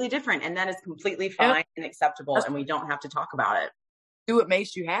completely different. And that is completely fine and acceptable. And we don't have to talk about it. Do what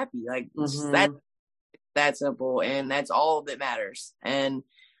makes you happy. Like that simple. And that's all that matters. And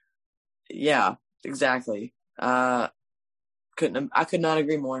yeah, exactly. I could not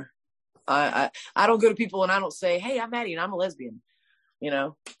agree more. I don't go to people and I don't say, hey, I'm Maddie and I'm a lesbian,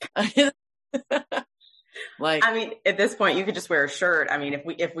 Like, I mean, at this point, you could just wear a shirt. I mean,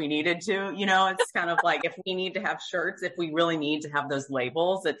 if we needed to, it's kind of like if we need to have shirts, if we really need to have those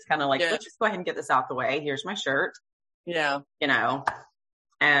labels, it's kind of like, let's just go ahead and get this out the way. Here's my shirt. Yeah.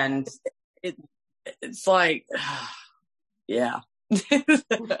 And it's like, yeah.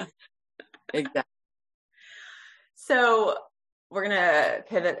 Exactly. So we're going to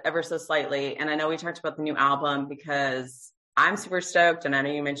pivot ever so slightly. And I know we talked about the new album because I'm super stoked. And I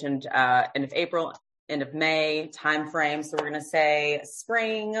know you mentioned end of April, end of May time frame. So we're going to say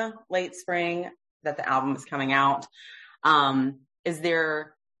late spring that the album is coming out. Is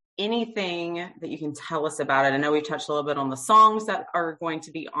there anything that you can tell us about it? I know we touched a little bit on the songs that are going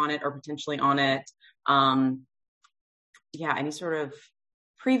to be on it or potentially on it. Any sort of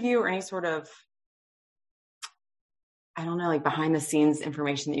preview or any sort of, I don't know, like behind the scenes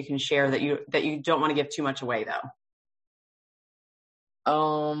information that you can share that you don't want to give too much away though.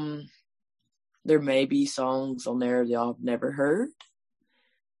 There may be songs on there that y'all have never heard,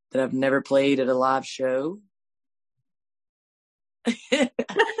 that I've never played at a live show. A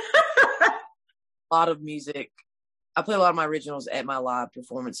lot of music. I play a lot of my originals at my live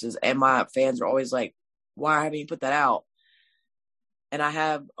performances, and my fans are always like, why haven't you put that out? And I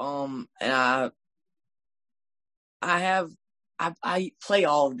have, I play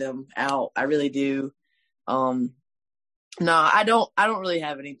all of them out. I really do. No, I don't really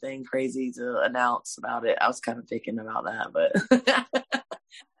have anything crazy to announce about it. I was kind of thinking about that,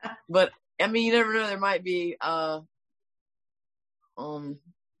 but I mean, you never know. There might be, I've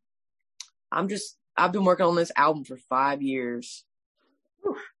been working on this album for 5 years.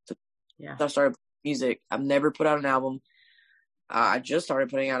 Yeah. So I started music. I've never put out an album. I just started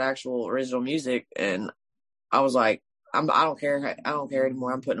putting out actual original music, and I was like, I don't care. I don't care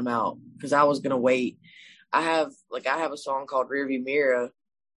anymore. I'm putting them out because I was gonna wait. I have a song called Rearview Mirror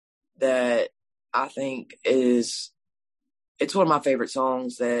that I think it's one of my favorite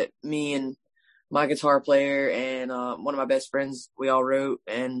songs that me and my guitar player and one of my best friends, we all wrote,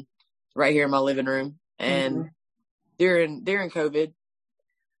 and right here in my living room, and during COVID,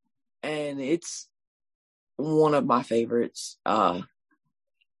 and it's one of my favorites. And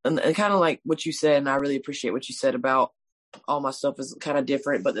kind of like what you said, and I really appreciate what you said about all my stuff is kind of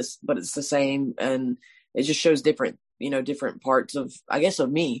different, but it's the same, and it just shows different parts of, I guess,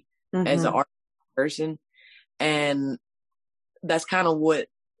 of me as an art person, and that's kind of what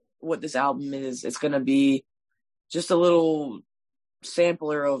this album is. It's going to be just a little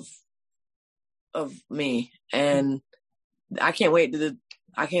sampler of me, and I can't wait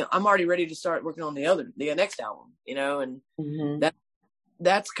I'm already ready to start working on the next album, and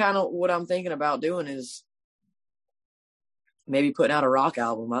that's kind of what I'm thinking about doing, is maybe putting out a rock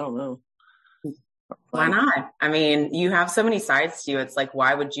album. I don't know. Why not? I mean, you have so many sides to you. It's like,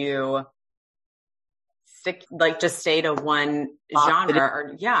 why would you just stay to one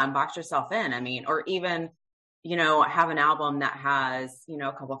genre and box yourself in? I mean, or even, have an album that has,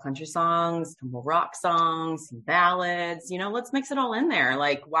 a couple country songs, a couple rock songs, some ballads, let's mix it all in there.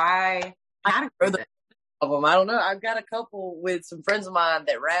 Like, why? Of them. I don't know. I've got a couple with some friends of mine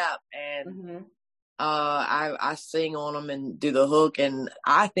that rap, and I sing on them and do the hook, and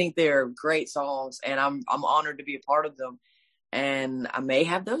I think they're great songs, and I'm honored to be a part of them. And I may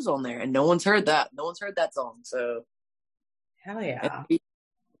have those on there, and no one's heard that. No one's heard that song, so hell yeah.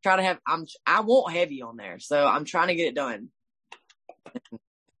 I want heavy on there, so I'm trying to get it done.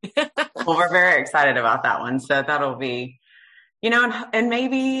 Well, we're very excited about that one, so that'll be, and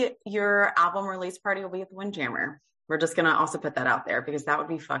maybe your album release party will be at the Windjammer. We're just gonna also put that out there because that would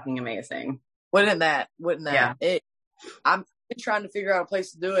be fucking amazing. Wouldn't that? Yeah. I'm trying to figure out a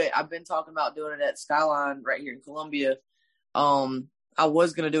place to do it. I've been talking about doing it at Skyline right here in Columbia. I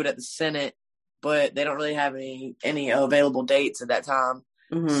was gonna do it at the Senate, but they don't really have any available dates at that time.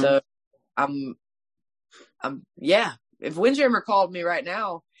 So I'm if Windjammer called me right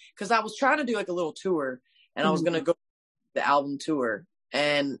now, because I was trying to do like a little tour, and I was gonna go the album tour,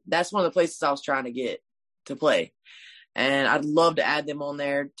 and that's one of the places I was trying to get to play, and I'd love to add them on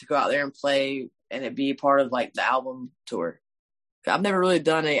there to go out there and play, and it be part of like the album tour. I've never really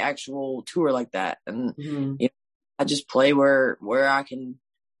done an actual tour like that, and I just play where I can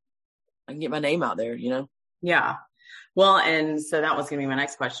get my name out there, Yeah. Well, and so that was going to be my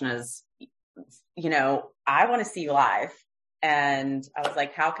next question is, I want to see you live. And I was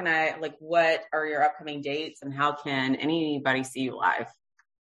like, how can what are your upcoming dates, and how can anybody see you live?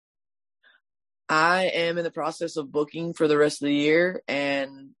 I am in the process of booking for the rest of the year,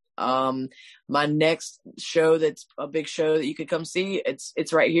 and my next show that's a big show that you could come see,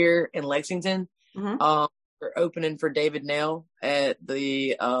 it's right here in Lexington. We're opening for David Nail at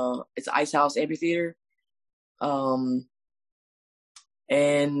the it's Ice House Amphitheater.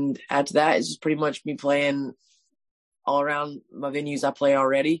 And after that, it's just pretty much me playing all around my venues I play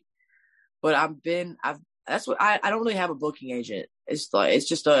already. But I don't really have a booking agent. It's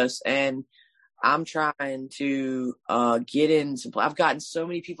just us, and I'm trying to get in some. I've gotten so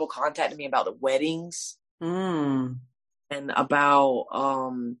many people contacting me about the weddings and about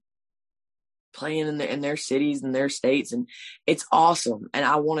playing in their cities and their states, and it's awesome, and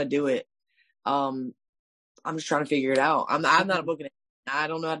I want to do it. I'm just trying to figure it out. I'm not a booking agent. I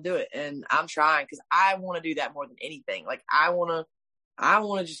don't know how to do it, and I'm trying because I want to do that more than anything. Like I want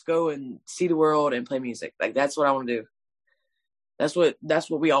to just go and see the world and play music. Like that's what I want to do. That's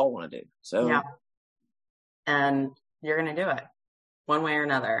what we all want to do. So yeah, and you're gonna do it one way or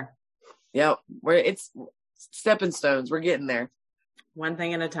another. Yeah, it's stepping stones. We're getting there, one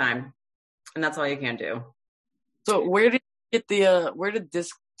thing at a time, and that's all you can do. So where did you get where did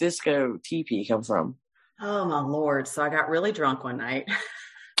disco TP come from? Oh my Lord. So I got really drunk one night.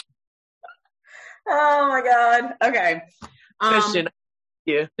 Oh my God. Okay. Question.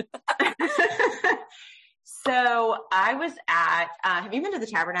 Yeah. So I was at, have you been to the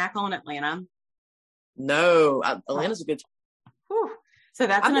Tabernacle in Atlanta? No, Atlanta's a good time. Whew. So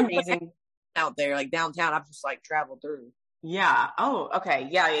that's an amazing out there, like downtown. I've just like traveled through. Yeah. Oh, okay.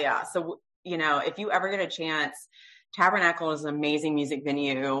 Yeah. So, if you ever get a chance, Tabernacle is an amazing music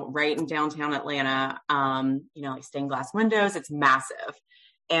venue right in downtown Atlanta. Like stained glass windows. It's massive.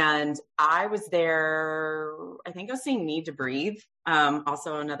 And I was there, I think I was seeing Need to Breathe.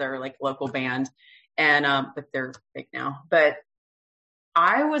 Also another like local band. And, but they're big now, but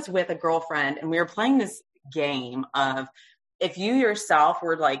I was with a girlfriend and we were playing this game of if you yourself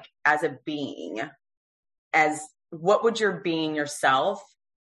were like as a being, as what would your being yourself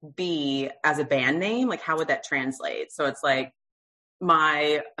be as a band name? Like, how would that translate? So it's like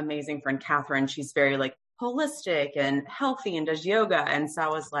my amazing friend, Catherine, she's very like holistic and healthy and does yoga. And so I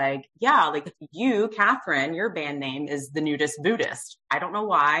was like, yeah, like you, Catherine, your band name is the Nudist Buddhist. I don't know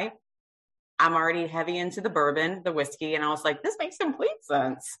why. I'm already heavy into the bourbon, the whiskey. And I was like, this makes complete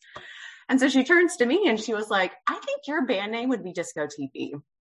sense. And so she turns to me and she was like, I think your band name would be Disco TV.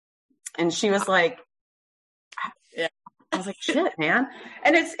 And she was like, yeah. I was like, shit, man.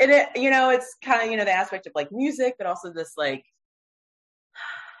 And it's kind of, the aspect of like music, but also this like,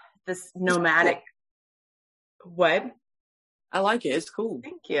 this nomadic, what? I like it. It's cool.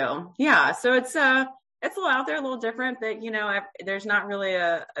 Thank you. Yeah. So it's a little out there, a little different that, there's not really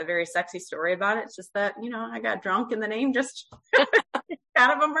a very sexy story about it. It's just that, I got drunk and the name just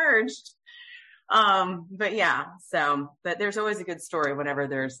kind of emerged. But yeah, but there's always a good story whenever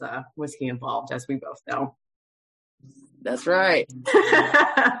there's whiskey involved, as we both know. That's right.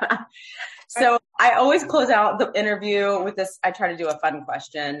 So I always close out the interview with this. I try to do a fun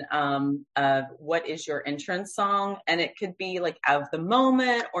question of what is your entrance song? And it could be like of the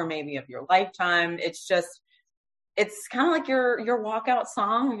moment or maybe of your lifetime. It's kind of like your walkout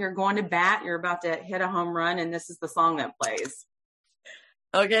song. You're going to bat. You're about to hit a home run. And this is the song that plays.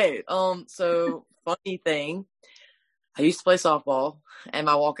 Okay. So funny thing, I used to play softball and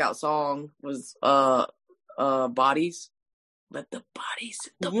my walkout song was, Bodies. Let the bodies.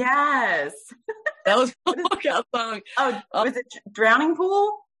 Yes. That was my walkout song. Oh, was it Drowning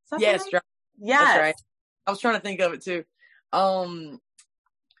Pool? Yes. Yes. That's right. I was trying to think of it too. And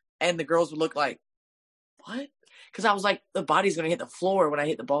the girls would look like, what? Because I was like, the body's going to hit the floor when I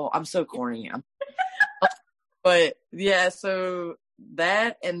hit the ball. I'm so corny. But yeah, so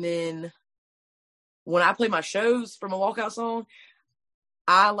that, and then when I play my shows from a walkout song,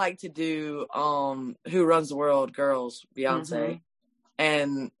 I like to do Who Runs the World, Girls, Beyonce. Mm-hmm.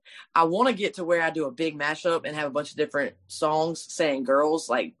 And I want to get to where I do a big mashup and have a bunch of different songs saying girls,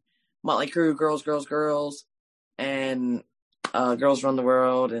 like Motley Crue, Girls, Girls, Girls, and Girls Run the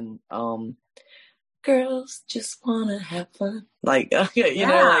World, and Girls Just Wanna Have Fun. Like, know, like, you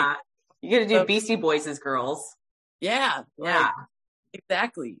got to do Beastie Boys as Girls. Yeah. Like,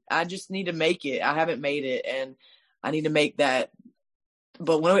 exactly. I just need to make it. I haven't made it, and I need to make that.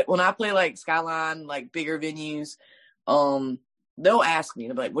 But when I play like Skyline, like bigger venues, they'll ask me,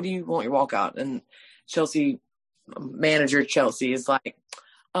 they'll be like, what do you want your walkout? And manager Chelsea is like,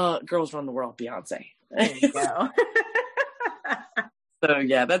 Girls Run the World, Beyonce. There you go. So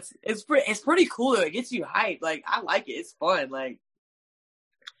yeah, it's pretty cool though. It gets you hyped. Like, I like it. It's fun. Like,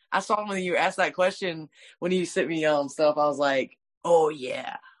 I saw when you asked that question, when you sent me stuff, I was like, oh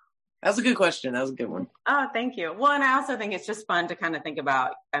yeah. That's a good question. That was a good one. Oh, thank you. Well, and I also think it's just fun to kind of think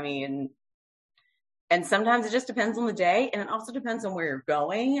about, and sometimes it just depends on the day, and it also depends on where you're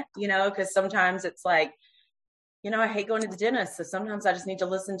going, because sometimes it's like, I hate going to the dentist. So sometimes I just need to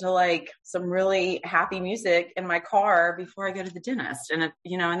listen to like some really happy music in my car before I go to the dentist. And,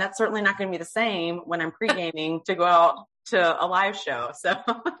 and that's certainly not going to be the same when I'm pre-gaming to go out to a live show. So,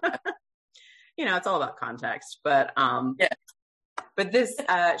 it's all about context, but, yeah. But this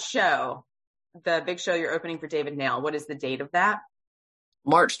show, the big show you're opening for David Nail, what is the date of that?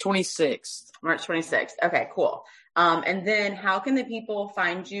 March 26th. March 26th. Okay, cool. And then how can the people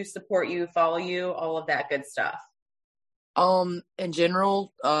find you, support you, follow you, all of that good stuff? In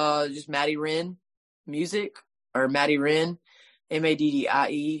general, just Maddie Rean music, or Maddie Rean,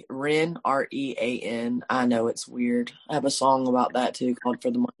 Maddie Rean, Rean. I know it's weird. I have a song about that too called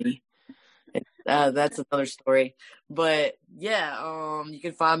For the Money. That's another story. But yeah, you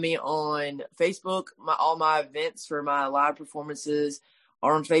can find me on Facebook. All my events for my live performances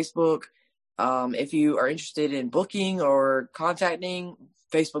are on Facebook. If you are interested in booking or contacting,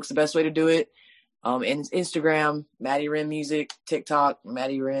 Facebook's the best way to do it. And Instagram, Maddie Rean Music, TikTok,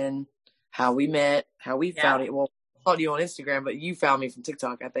 Maddie Rean, how we met, how we found it. Well, I followed you on Instagram, but you found me from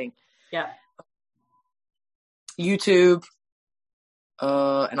TikTok, I think. Yeah. YouTube.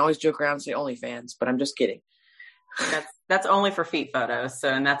 And I always joke around and say OnlyFans, but I'm just kidding. That's only for feet photos,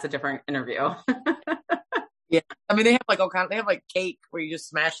 and that's a different interview. Yeah, I mean, they have like all kind. They have like cake where you just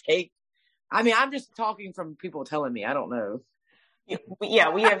smash cake. I mean, I'm just talking from people telling me. I don't know. Yeah,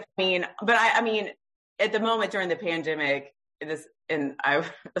 we have. But I mean, at the moment during the pandemic, this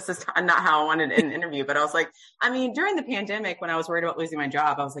is not how I wanted an interview, but I was like, during the pandemic, when I was worried about losing my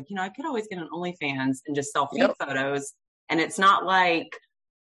job, I was like, I could always get an OnlyFans and just sell feet photos. And it's not like...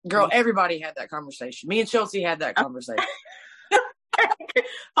 Girl, everybody had that conversation. Me and Chelsea had that conversation.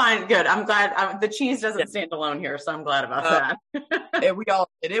 Fine, good. I'm glad the cheese doesn't stand alone here, so I'm glad about that. And we all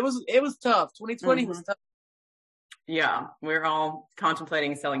did. It was tough. 2020 was tough. Yeah, we're all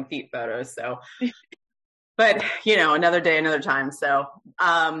contemplating selling feet photos. So, but another day, another time. So,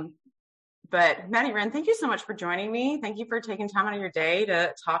 but Maddie, Rean, thank you so much for joining me. Thank you for taking time out of your day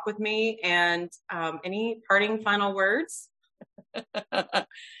to talk with me. And any parting final words?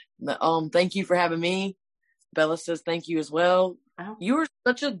 Thank you for having me. Bella says thank you as well. Oh. You were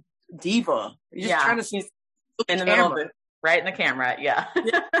such a diva. You're just trying to see in the middle of it, right in the camera. Yeah.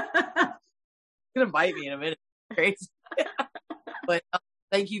 Gonna bite me in a minute. Crazy. But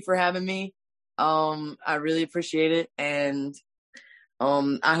thank you for having me. I really appreciate it. And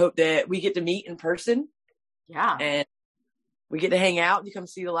I hope that we get to meet in person. Yeah. And we get to hang out and come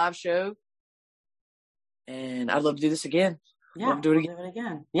see the live show. And I'd love to do this again. Yeah, we'll do it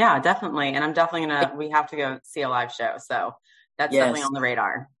again. Yeah, definitely. And I'm definitely we have to go see a live show. So that's definitely on the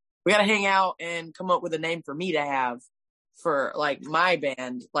radar. We got to hang out and come up with a name for me to have for like my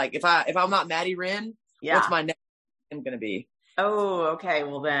band. Like if I'm not Maddie Rean, what's my name going to be? Oh, okay.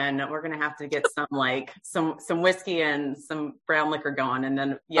 Well, then we're going to have to get some whiskey and some brown liquor going. And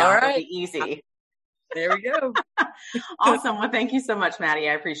then, it'll be easy. There we go. Awesome. Well, thank you so much, Maddie.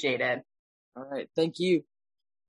 I appreciate it. All right. Thank you.